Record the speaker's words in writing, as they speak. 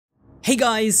Hey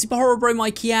guys, SuperHorrorBro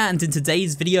Mike here, and in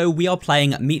today's video we are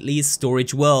playing TheMeatly's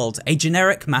Storage World, a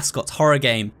generic mascot horror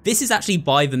game. This is actually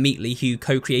by TheMeatly, who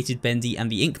co-created Bendy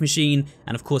and the Ink Machine,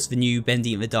 and of course the new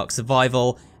Bendy and the Dark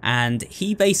Survival, and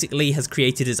he basically has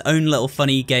created his own little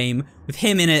funny game with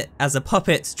him in it as a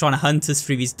puppet trying to hunt us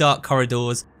through these dark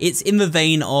corridors. It's in the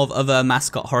vein of other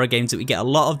mascot horror games that we get a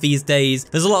lot of these days.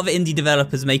 There's a lot of indie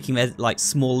developers making their like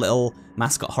small little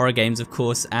mascot horror games, of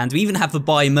course, and we even have the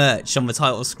buy merch on the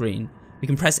title screen. We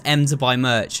can press M to buy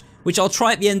merch, which I'll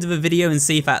try at the end of the video and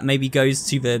see if that maybe goes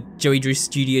to the Joey Drew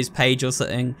Studios page or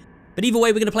something. But either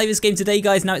way, we're going to play this game today,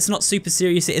 guys. Now, it's not super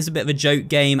serious, it is a bit of a joke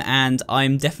game, and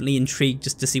I'm definitely intrigued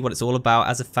just to see what it's all about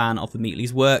as a fan of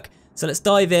TheMeatly's work. So let's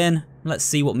dive in, and let's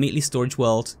see what TheMeatly Storage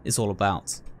World is all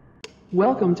about.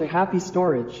 Welcome to Happy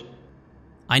Storage.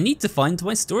 I need to find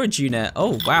my storage unit.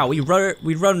 Oh wow, we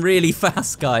run really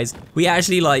fast, guys. We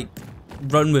actually like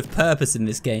run with purpose in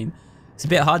this game. It's a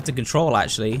bit hard to control,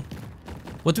 actually.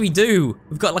 What do?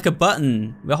 We've got like a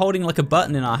button. We're holding like a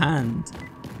button in our hand.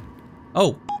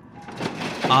 Oh.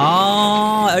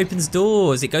 Ah, it opens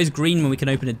doors. It goes green when we can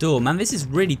open a door. Man, this is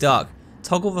really dark.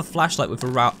 Toggle the flashlight with the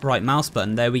right mouse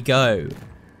button. There we go.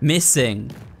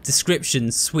 Missing. Description,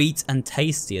 sweet and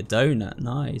tasty. A donut.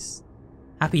 Nice.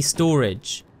 Happy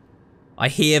storage. I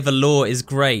hear the lore is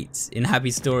great in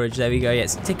Happy Storage. There we go. Yeah,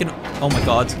 it's ticking. Oh my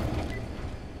god.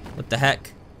 What the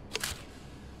heck?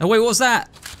 Oh wait, what was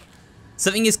that?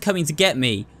 Something is coming to get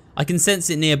me. I can sense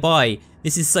it nearby.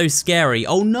 This is so scary.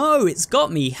 Oh no, it's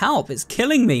got me. Help, it's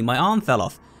killing me. My arm fell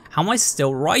off. How am I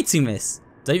still writing this?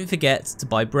 Don't forget to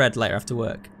buy bread later after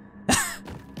work.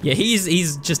 Yeah,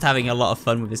 he's just having a lot of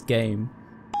fun with this game.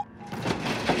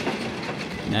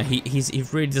 No, he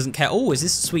really doesn't care. Oh, is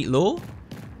this sweet lore?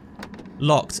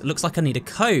 Locked. It looks like I need a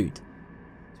code.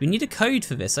 We need a code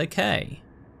for this, okay.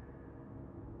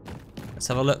 Let's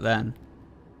have a look then.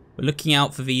 We're looking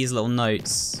out for these little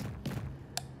notes.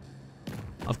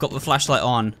 I've got the flashlight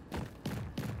on.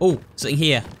 Oh, something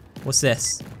here. What's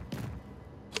this?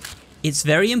 It's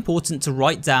very important to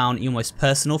write down your most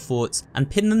personal thoughts and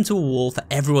pin them to a wall for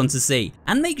everyone to see.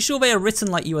 And make sure they are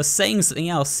written like you are saying something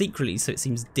else secretly so it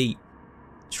seems deep.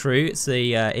 True, it's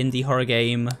a indie horror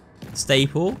game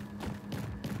staple.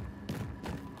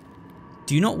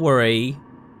 Do not worry.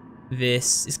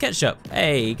 This is ketchup.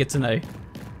 Hey, good to know.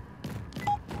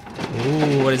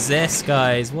 Ooh, what is this,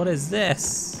 guys? What is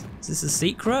this? Is this a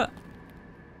secret?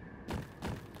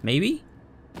 Maybe?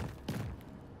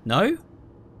 No?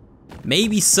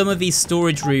 Maybe some of these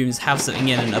storage rooms have something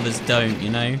in and others don't, you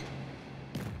know?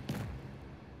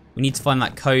 We need to find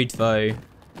that code, though.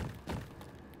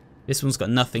 This one's got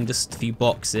nothing, just a few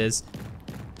boxes.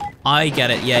 I get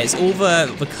it, yeah, it's all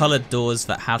the coloured doors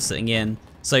that have something in.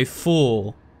 So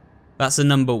 4. That's the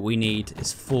number we need,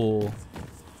 is 4.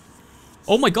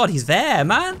 Oh my god, he's there,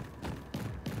 man!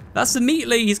 That's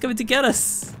TheMeatly, he's coming to get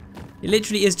us! It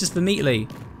literally is just TheMeatly.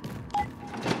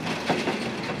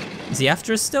 Is he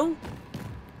after us still?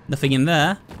 Nothing in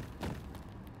there.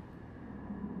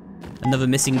 Another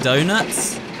missing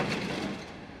donuts.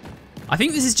 I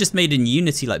think this is just made in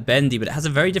Unity like Bendy, but it has a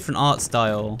very different art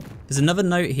style. There's another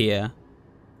note here.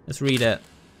 Let's read it.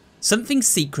 Something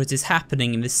secret is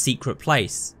happening in this secret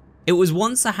place. It was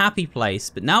once a happy place,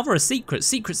 but now there are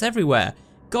secrets everywhere.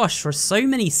 Gosh, there are so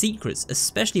many secrets,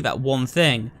 especially that one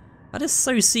thing. That is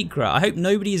so secret. I hope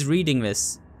nobody is reading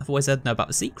this. I've always heard know about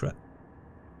the secret.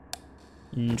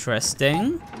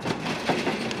 Interesting.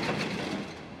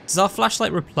 Does our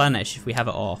flashlight replenish if we have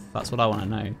it off? That's what I want to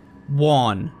know.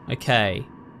 1. Okay.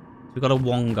 We've got a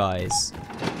 1, guys.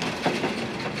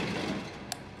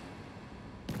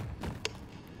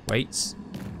 Wait.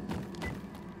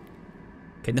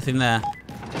 Okay, nothing there.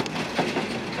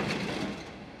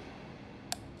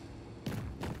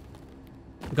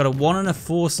 We've got a 1 and a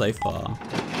 4 so far.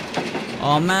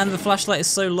 Oh man, the flashlight is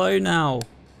so low now.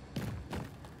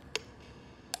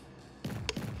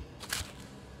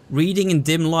 Reading in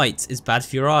dim light is bad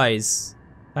for your eyes.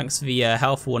 Thanks for the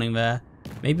health warning there.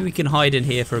 Maybe we can hide in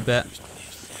here for a bit.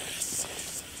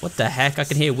 What the heck? I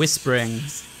can hear whispering.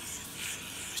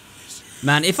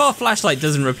 Man, if our flashlight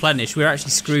doesn't replenish, we're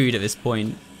actually screwed at this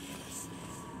point.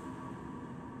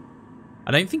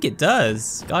 I don't think it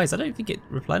does. Guys, I don't think it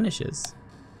replenishes.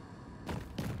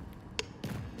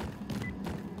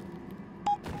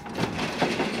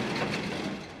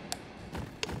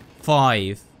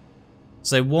 Five.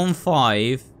 So 1,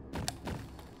 5.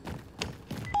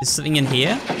 Is something in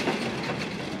here?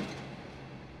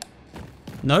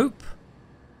 Nope.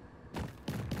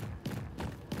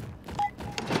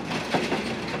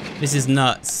 This is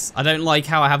nuts. I don't like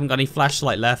how I haven't got any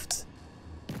flashlight left.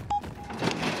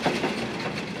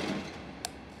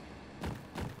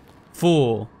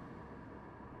 4.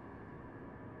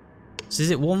 So is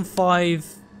it 1,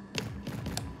 5?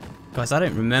 Guys, I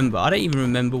don't remember. I don't even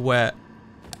remember where...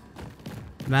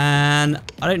 Man,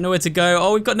 I don't know where to go.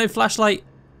 Oh, we've got no flashlight.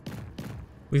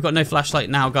 We've got no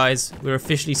flashlight now, guys. We're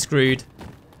officially screwed.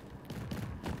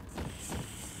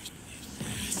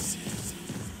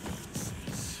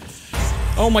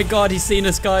 Oh my god, he's seen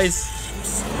us, guys.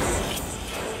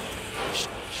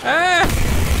 Ah!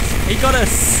 He got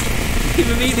us. He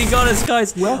immediately got us,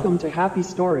 guys. Welcome to Happy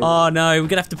Storage. Oh no, we're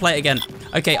gonna have to play it again.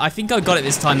 Okay, I think I got it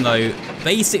this time though.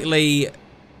 Basically,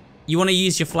 you want to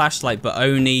use your flashlight, but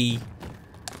only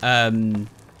when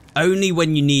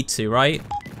you need to, right?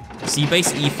 So you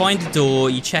basically, you find the door,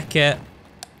 you check it,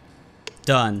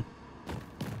 done.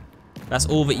 That's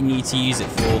all that you need to use it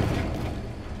for.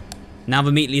 Now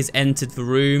TheMeatly has entered the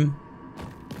room,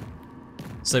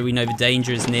 so we know the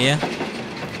danger is near.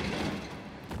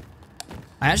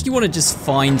 I actually want to just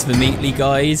find TheMeatly,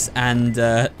 guys, and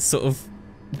sort of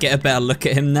get a better look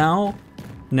at him now.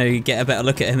 You know, get a better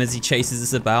look at him as he chases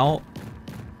us about.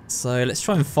 So let's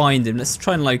try and find him. Let's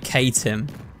try and locate him.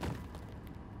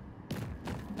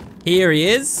 Here he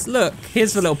is. Look,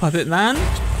 here's the little puppet man.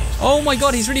 Oh my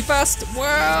god, he's really fast.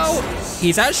 Wow.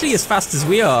 He's actually as fast as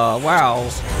we are.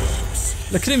 Wow.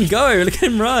 Look at him go. Look at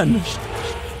him run.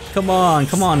 Come on,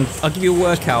 come on. I'll give you a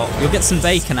workout. You'll get some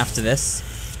bacon after this.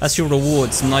 That's your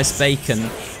reward, some nice bacon.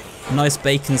 A nice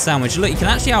bacon sandwich. Look, you can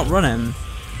actually outrun him.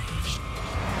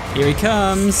 Here he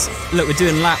comes. Look, we're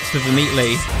doing laps with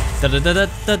TheMeatly. Da da da da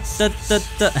da da da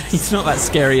da. He's not that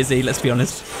scary, is he? Let's be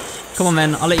honest. Come on,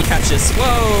 man. I'll let you catch us.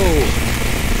 Whoa!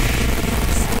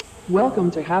 Welcome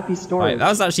to Happy Storage. Right, that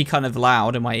was actually kind of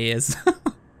loud in my ears.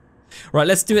 Right,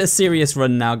 let's do a serious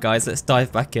run now, guys. Let's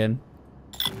dive back in.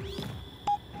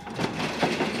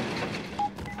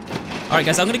 Alright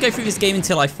guys, I'm going to go through this game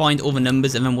until I find all the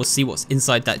numbers and then we'll see what's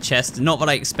inside that chest. Not that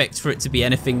I expect for it to be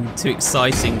anything too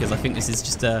exciting because I think this is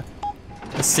just a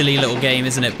silly little game,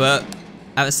 isn't it? But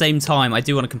at the same time, I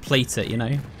do want to complete it, you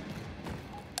know?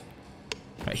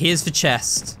 Right, here's the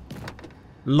chest.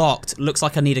 Locked. Looks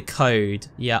like I need a code.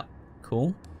 Yeah,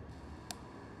 cool.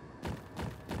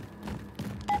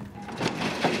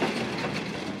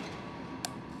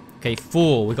 Okay,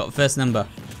 4. We got the first number.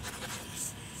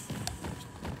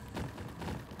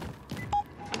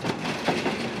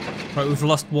 Right, we've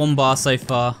lost 1 bar so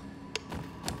far.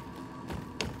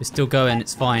 We're still going,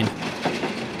 it's fine.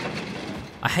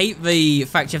 I hate the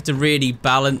fact you have to really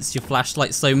balance your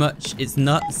flashlight so much. It's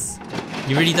nuts.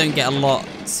 You really don't get a lot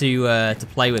to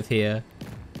play with here.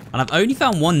 And I've only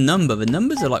found 1 number. The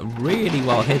numbers are like really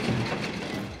well hidden.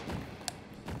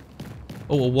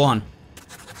 Oh, a 1.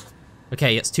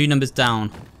 Okay, it's 2 numbers down.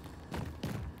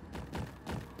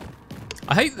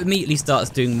 I hope TheMeatly starts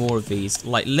doing more of these,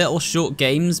 like little short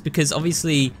games, because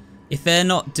obviously if they're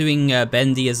not doing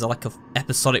Bendy as like a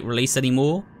episodic release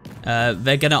anymore,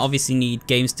 they're gonna obviously need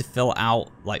games to fill out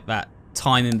like that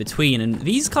time in between, and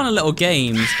these kind of little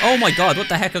games, oh my god, what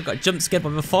the heck, I got jump scared by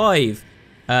the 5.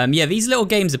 Yeah, these little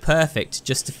games are perfect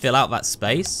just to fill out that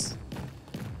space.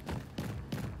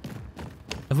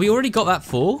 Have we already got that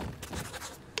 4?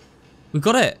 We've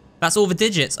got it. That's all the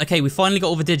digits. Okay, we finally got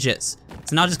all the digits.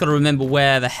 So now I just got to remember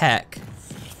where the heck...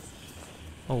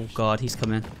 Oh god, he's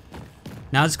coming.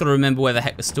 Now I just got to remember where the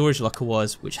heck the storage locker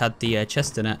was, which had the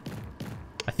chest in it.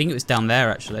 I think it was down there,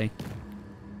 actually.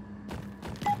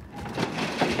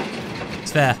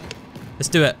 It's fair. Let's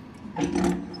do it.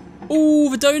 Ooh,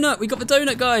 the donut! We got the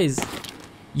donut, guys!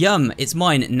 Yum, it's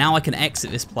mine. Now I can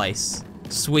exit this place.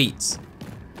 Sweet.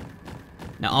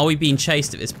 Now, are we being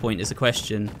chased at this point is the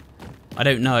question. I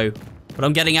don't know. But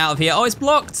I'm getting out of here. Oh, it's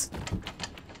blocked!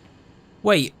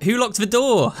 Wait, who locked the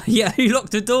door? Yeah, who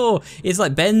locked the door? It's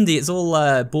like Bendy, it's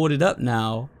all boarded up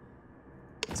now.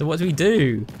 So what do we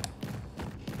do?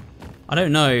 I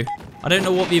don't know. I don't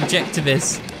know what the objective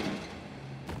is.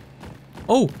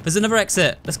 Oh, there's another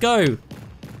exit. Let's go.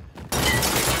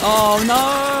 Oh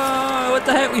no! What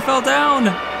the heck? We fell down!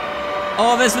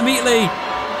 Oh, there's TheMeatly!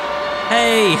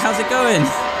 Hey, how's it going?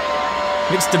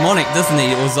 Looks demonic, doesn't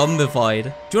he? Or zombified.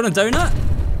 Do you want a donut?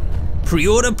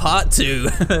 Pre-order part 2.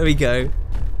 There we go.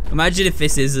 Imagine if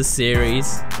this is a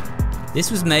series.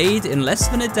 This was made in less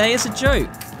than a day as a joke.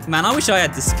 Man, I wish I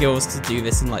had the skills to do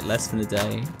this in like less than a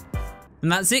day.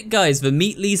 And that's it, guys.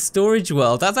 TheMeatly's storage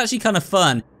world. That's actually kind of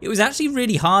fun. It was actually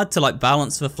really hard to like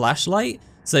balance the flashlight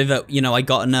so that, you know, I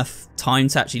got enough time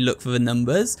to actually look for the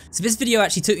numbers. So this video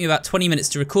actually took me about 20 minutes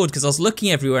to record because I was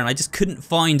looking everywhere and I just couldn't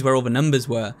find where all the numbers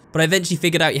were. But I eventually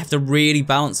figured out you have to really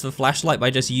balance the flashlight by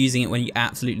just using it when you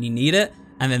absolutely need it.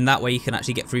 and then that way you can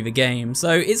actually get through the game.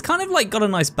 So it's kind of like got a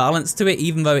nice balance to it,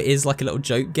 even though it is like a little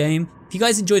joke game. If you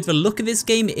guys enjoyed the look of this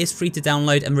game, it is free to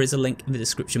download and there is a link in the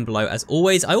description below as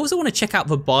always. I also want to check out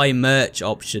the buy merch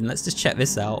option. Let's just check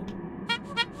this out.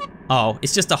 Oh,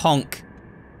 it's just a honk.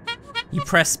 You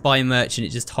press buy merch and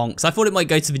it just honks. I thought it might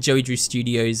go to the Joey Drew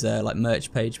Studios like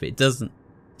merch page, but it doesn't.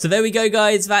 So there we go,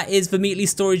 guys. That is TheMeatly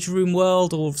Storage Room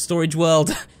World, or Storage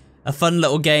World. A fun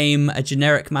little game, a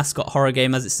generic mascot horror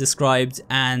game as it's described.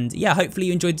 And yeah, hopefully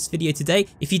you enjoyed this video today.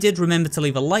 If you did, remember to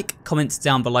leave a like, comment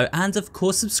down below, and of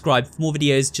course subscribe for more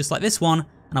videos just like this one.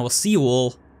 And I will see you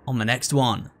all on the next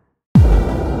one.